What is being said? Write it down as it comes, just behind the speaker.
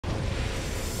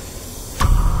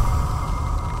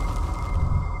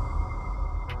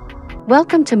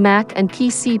Welcome to Mac and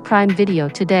PC Prime video.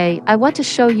 Today, I want to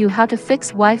show you how to fix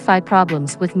Wi-Fi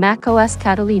problems with macOS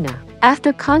Catalina.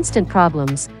 After constant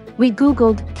problems, we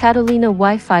Googled Catalina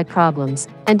Wi-Fi problems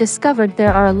and discovered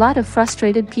there are a lot of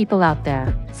frustrated people out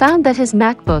there. Found that his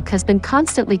MacBook has been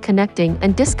constantly connecting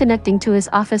and disconnecting to his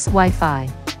office Wi-Fi.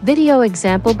 Video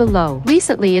example below.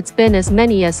 Recently it's been as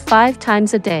many as 5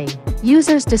 times a day.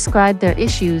 Users describe their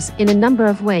issues in a number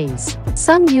of ways.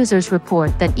 Some users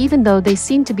report that even though they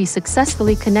seem to be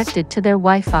successfully connected to their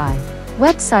Wi-Fi,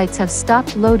 websites have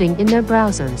stopped loading in their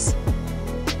browsers.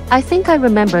 I think I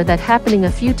remember that happening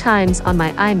a few times on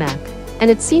my iMac, and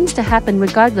it seems to happen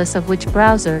regardless of which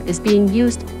browser is being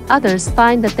used. Others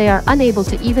find that they are unable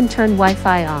to even turn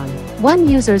Wi-Fi on. One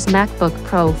user's MacBook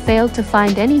Pro failed to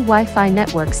find any Wi-Fi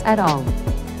networks at all.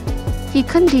 He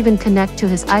couldn't even connect to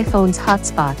his iPhone's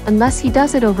hotspot unless he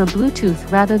does it over Bluetooth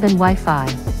rather than Wi-Fi.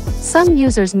 Some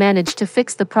users managed to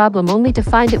fix the problem only to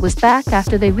find it was back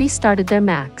after they restarted their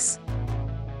Macs.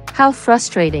 How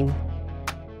frustrating.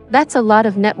 That's a lot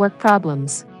of network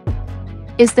problems.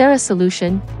 Is there a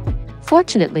solution?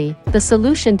 Fortunately, the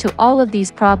solution to all of these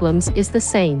problems is the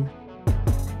same.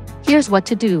 Here's what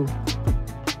to do.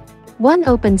 1.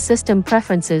 Open System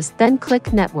Preferences, then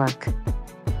click Network.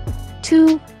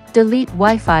 2. Delete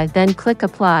Wi-Fi, then click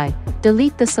Apply.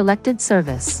 Delete the selected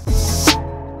service.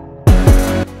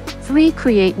 3.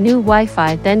 Create new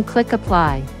Wi-Fi, then click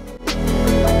Apply.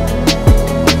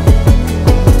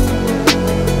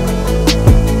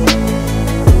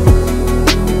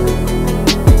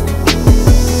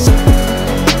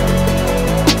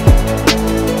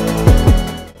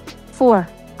 4.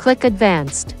 Click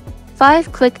Advanced.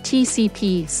 5. Click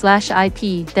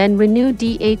TCP/IP, then renew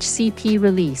DHCP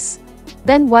release.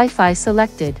 Then Wi-Fi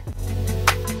selected.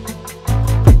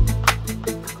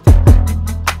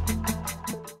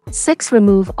 6.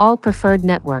 Remove all preferred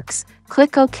networks.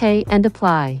 Click OK and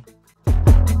apply.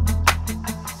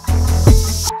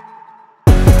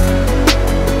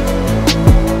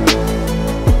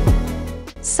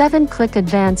 7. Click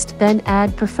Advanced, then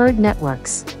add preferred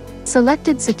networks.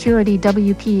 Selected Security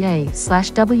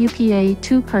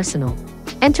WPA/WPA2 Personal.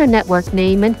 Enter network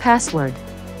name and password.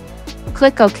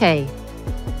 Click OK.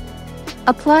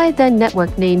 Apply, then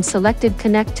network name selected,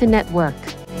 connect to network.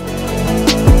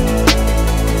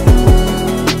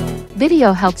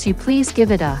 Video helps you, please give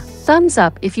it a thumbs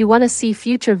up. If you want to see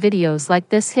future videos like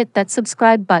this, hit that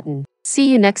subscribe button.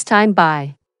 See you next time,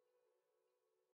 bye.